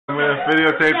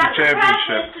videotape the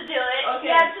championship. To do it. Okay.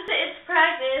 Yeah, it's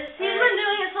practice. He's been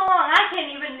doing it so long, I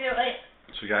can't even do it.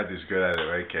 She got this good at it,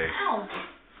 right, Kay? Ow.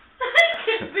 How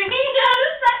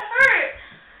does that hurt?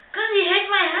 Because he hit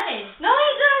my head. No,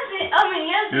 he doesn't. I mean,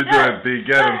 yes, he You does. do it, B.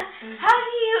 Get him. How do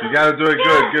you... You gotta do it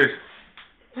good, good.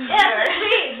 Yeah,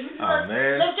 see. Oh,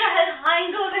 man. Lift your head high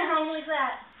and go down like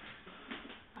that.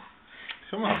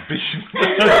 Come on, B.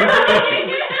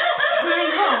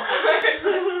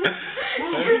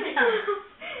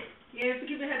 You have to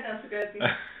keep your head down, Spaghetti.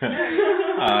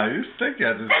 You stink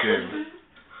at this game.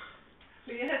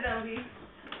 Put your head down, B.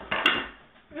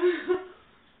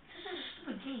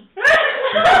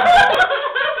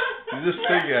 You just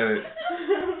stink at it.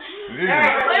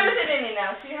 Alright, play with it in it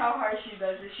now. See how hard she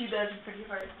does it. She does it pretty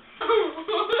hard.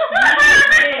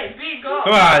 Hey, B, go.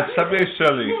 Come on, stop being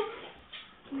silly.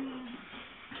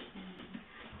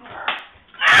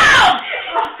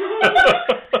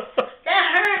 That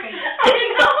hurt me.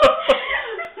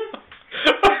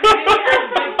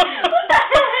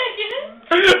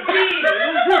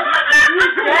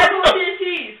 Grab with your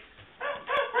teeth.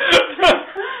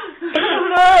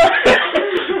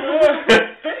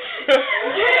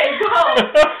 Okay, go.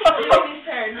 Jimmy's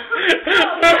turn.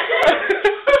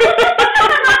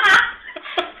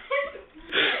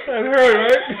 That hurt,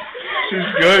 right? She's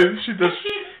good.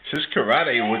 She's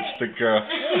karate with the girl. I'm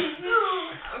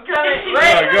coming.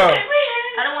 Go.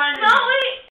 I don't want to. No,